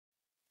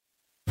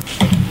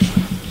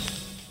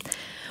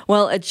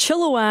Well, a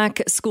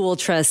Chilliwack school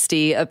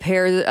trustee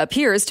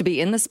appears to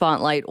be in the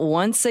spotlight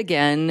once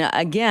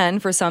again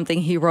for something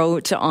he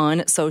wrote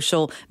on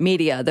social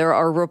media. There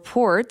are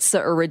reports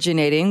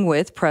originating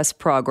with Press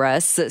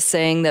Progress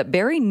saying that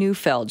Barry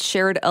Neufeld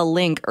shared a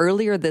link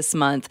earlier this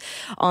month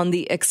on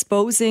the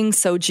Exposing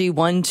Soji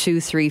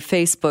 123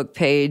 Facebook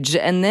page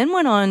and then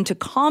went on to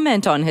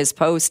comment on his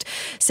post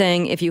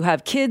saying, if you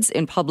have kids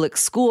in public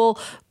school,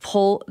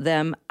 pull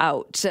them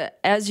out.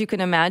 As you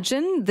can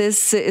imagine,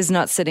 this is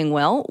not sitting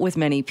well with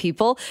many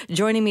people.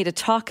 Joining me to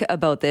talk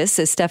about this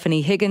is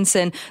Stephanie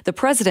Higginson, the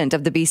president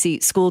of the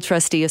BC School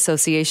Trustee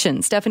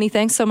Association. Stephanie,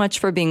 thanks so much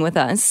for being with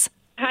us.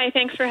 Hi,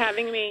 thanks for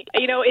having me.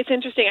 You know, it's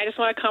interesting. I just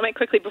want to comment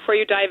quickly before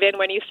you dive in.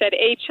 When you said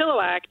a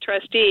Chilliwack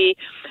trustee,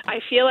 I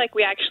feel like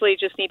we actually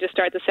just need to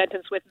start the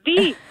sentence with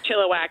the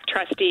Chilliwack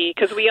trustee,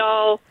 because we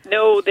all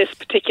know this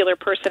particular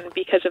person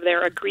because of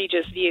their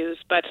egregious views.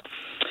 But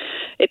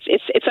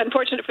it's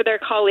unfortunate for their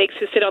colleagues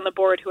who sit on the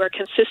board who are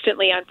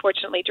consistently,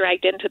 unfortunately,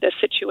 dragged into this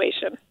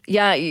situation.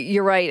 Yeah,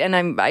 you're right.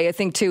 And I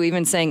think, too,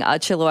 even saying a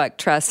Chilliwack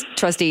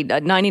trustee,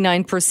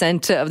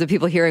 99% of the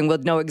people hearing will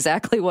know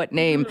exactly what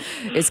name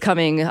is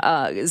coming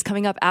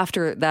up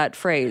after that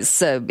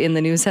phrase in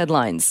the news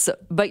headlines.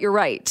 But you're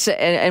right.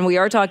 And we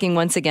are talking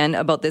once again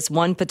about this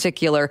one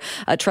particular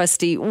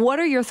trustee. What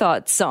are your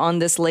thoughts on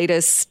this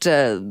latest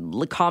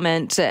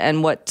comment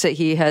and what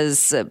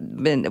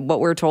what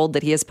we're told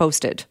that he has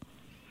posted?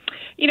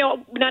 You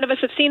know, none of us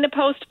have seen the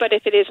post, but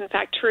if it is in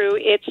fact true,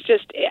 it's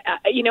just,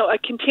 a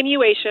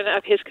continuation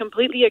of his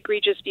completely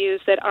egregious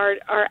views that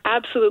are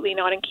absolutely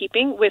not in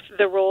keeping with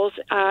the roles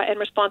and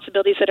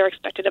responsibilities that are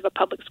expected of a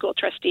public school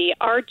trustee.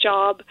 Our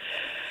job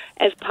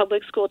as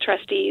public school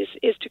trustees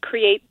is to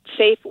create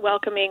safe,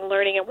 welcoming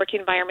learning and work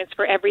environments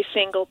for every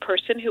single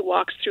person who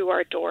walks through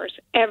our doors.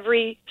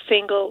 Every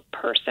single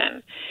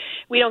person.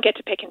 We don't get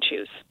to pick and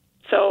choose.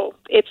 So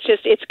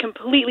it's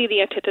completely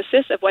the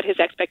antithesis of what his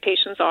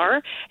expectations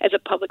are as a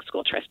public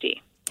school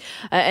trustee.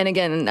 And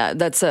again,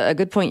 that's a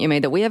good point you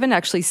made, that we haven't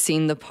actually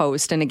seen the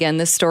post. And again,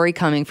 this story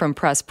coming from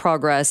Press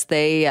Progress,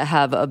 they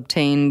have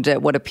obtained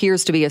what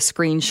appears to be a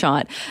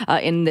screenshot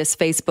in this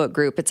Facebook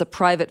group. It's a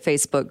private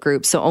Facebook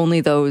group, so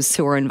only those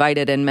who are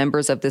invited and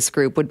members of this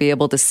group would be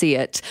able to see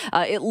it.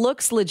 It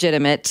looks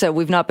legitimate.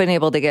 We've not been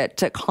able to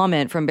get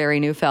comment from Barry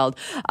Neufeld.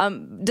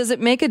 Does it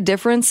make a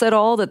difference at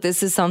all that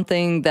this is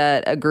something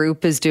that a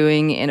group is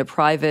doing in a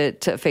private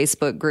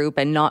Facebook group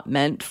and not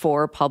meant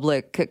for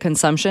public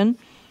consumption?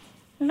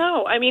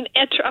 No, I mean,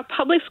 a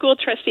public school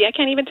trustee, I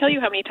can't even tell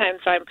you how many times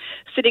I'm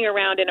sitting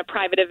around in a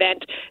private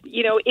event.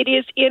 You know, it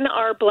is in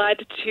our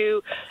blood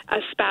to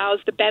espouse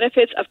the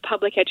benefits of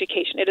public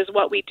education. It is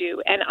what we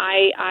do. And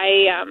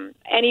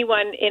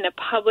anyone in a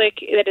public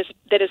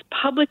that is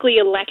publicly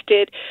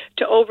elected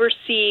to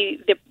oversee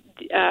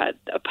a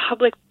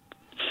public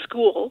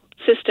school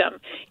system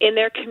in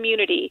their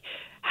community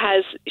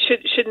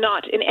should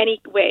not in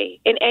any way,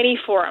 in any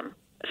forum,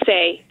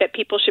 say that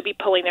people should be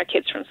pulling their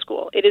kids from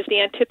school. It is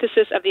the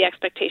antithesis of the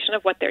expectation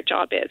of what their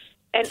job is.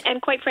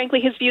 And quite frankly,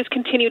 his views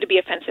continue to be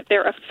offensive.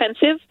 They're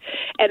offensive,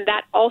 and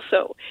that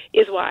also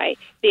is why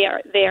they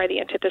are the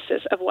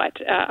antithesis of what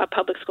a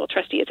public school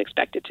trustee is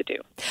expected to do.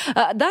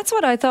 That's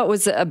what I thought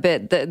was a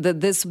bit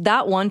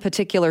that one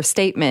particular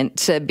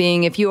statement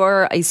being, if you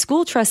are a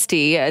school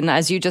trustee, and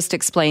as you just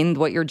explained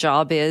what your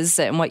job is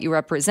and what you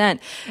represent,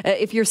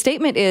 if your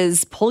statement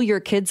is pull your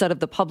kids out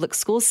of the public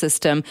school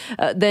system,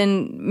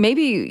 then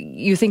maybe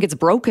you think it's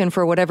broken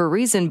for whatever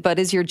reason. But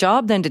is your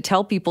job then to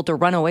tell people to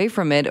run away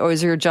from it, or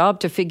is your job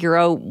to figure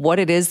out what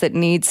it is that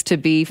needs to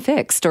be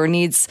fixed or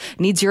needs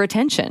your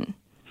attention?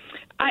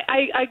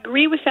 I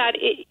agree with that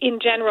in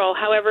general.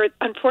 However,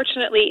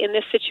 unfortunately, in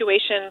this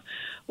situation,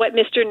 what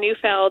Mr.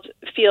 Neufeld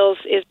feels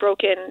is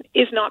broken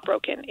is not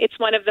broken. It's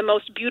one of the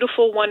most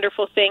beautiful,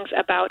 wonderful things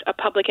about a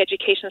public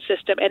education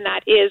system, and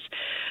that is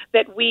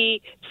that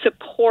we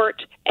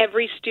support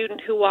every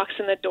student who walks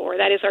in the door.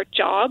 That is our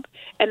job,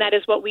 and that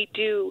is what we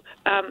do.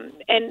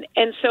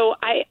 And so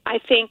I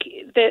think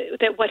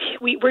that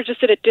we're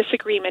just at a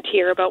disagreement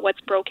here about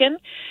what's broken.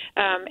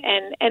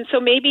 And so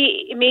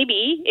maybe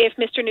if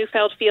Mr.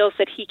 Neufeld feels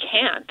that he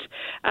can't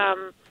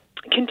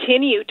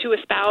continue to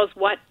espouse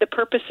what the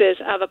purposes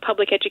of a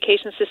public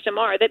education system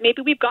are, that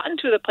maybe we've gotten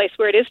to the place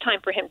where it is time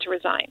for him to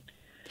resign.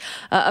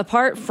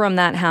 Apart from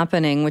that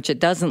happening, which it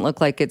doesn't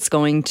look like it's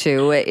going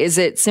to, is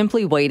it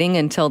simply waiting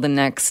until the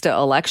next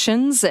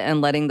elections and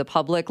letting the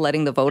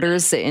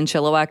voters in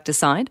Chilliwack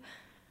decide?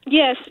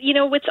 Yes. You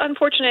know, what's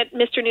unfortunate,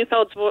 Mr.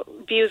 Neufeld's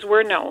views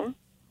were known.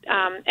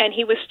 And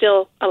he was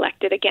still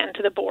elected again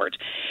to the board.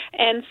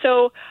 And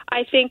so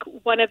I think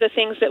one of the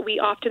things that we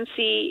often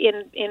see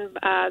in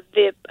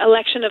the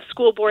election of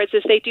school boards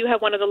is they do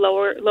have one of the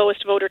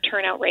lowest voter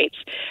turnout rates.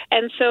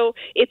 And so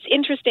it's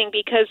interesting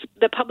because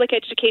the public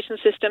education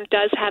system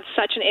does have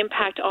such an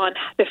impact on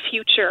the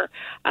future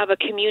of a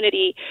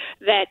community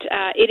that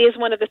it is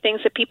one of the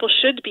things that people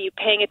should be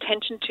paying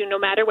attention to, no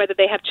matter whether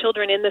they have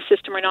children in the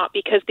system or not,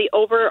 because the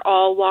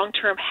overall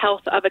long-term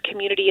health of a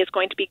community is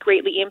going to be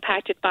greatly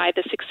impacted by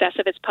the success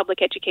of its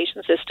public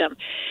education system.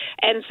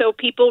 And so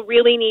people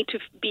really need to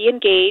be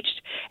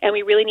engaged, and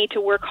we really need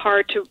to work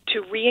hard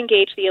to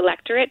re-engage the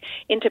electorate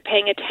into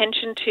paying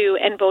attention to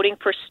and voting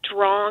for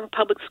strong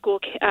public school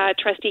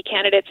trustee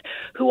candidates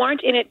who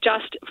aren't in it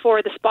just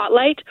for the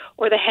spotlight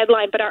or the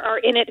headline, but are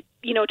in it,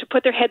 to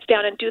put their heads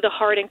down and do the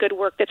hard and good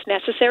work that's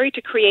necessary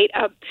to create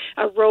a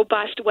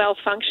robust,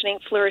 well-functioning,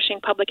 flourishing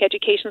public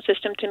education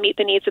system to meet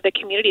the needs of the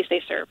communities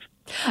they serve.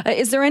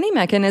 Is there any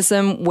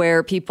mechanism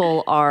where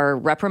people are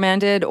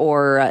reprimanded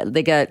or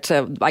they get,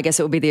 I guess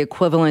it would be the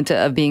equivalent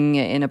of being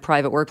in a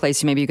private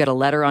workplace, maybe you get a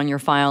letter on your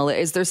file.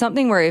 Is there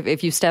something where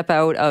if you step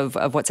out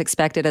of what's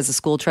expected as a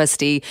school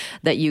trustee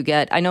that you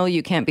get, I know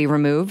you can't be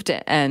removed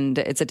and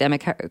it's a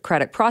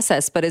democratic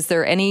process, but is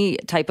there any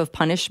type of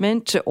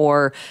punishment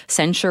or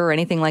censure or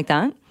anything like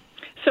that?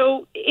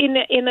 So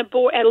in the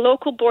board, at a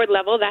local board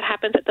level, that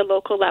happens at the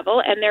local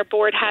level, and their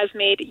board has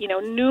made,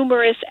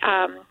 numerous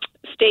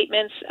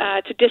statements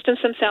to distance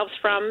themselves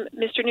from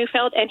Mr.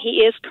 Neufeld, and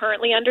he is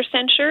currently under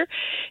censure.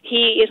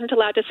 He isn't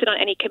allowed to sit on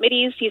any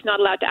committees. He's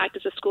not allowed to act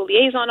as a school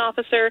liaison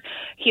officer.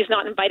 He's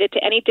not invited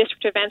to any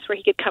district events where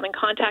he could come in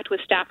contact with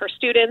staff or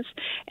students,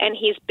 and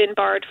he's been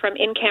barred from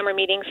in-camera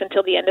meetings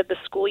until the end of the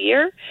school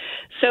year.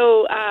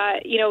 So,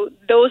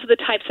 those are the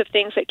types of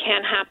things that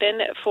can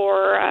happen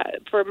for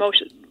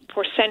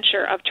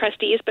censure of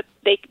trustees, but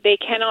they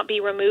cannot be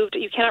removed.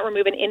 You cannot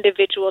remove an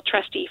individual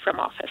trustee from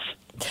office.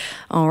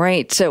 All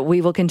right. So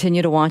we will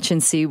continue to watch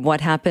and see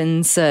what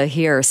happens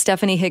here.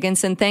 Stephanie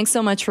Higginson, thanks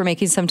so much for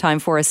making some time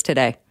for us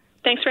today.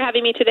 Thanks for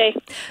having me today.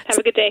 Have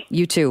a good day.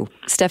 You too.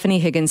 Stephanie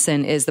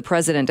Higginson is the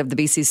president of the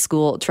BC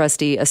School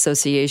Trustee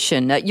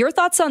Association. Your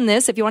thoughts on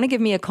this, if you want to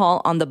give me a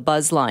call on the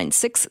Buzz line,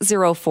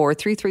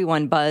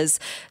 604-331-BUZZ,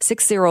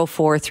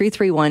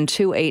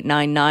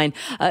 604-331-2899,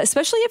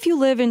 especially if you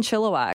live in Chilliwack.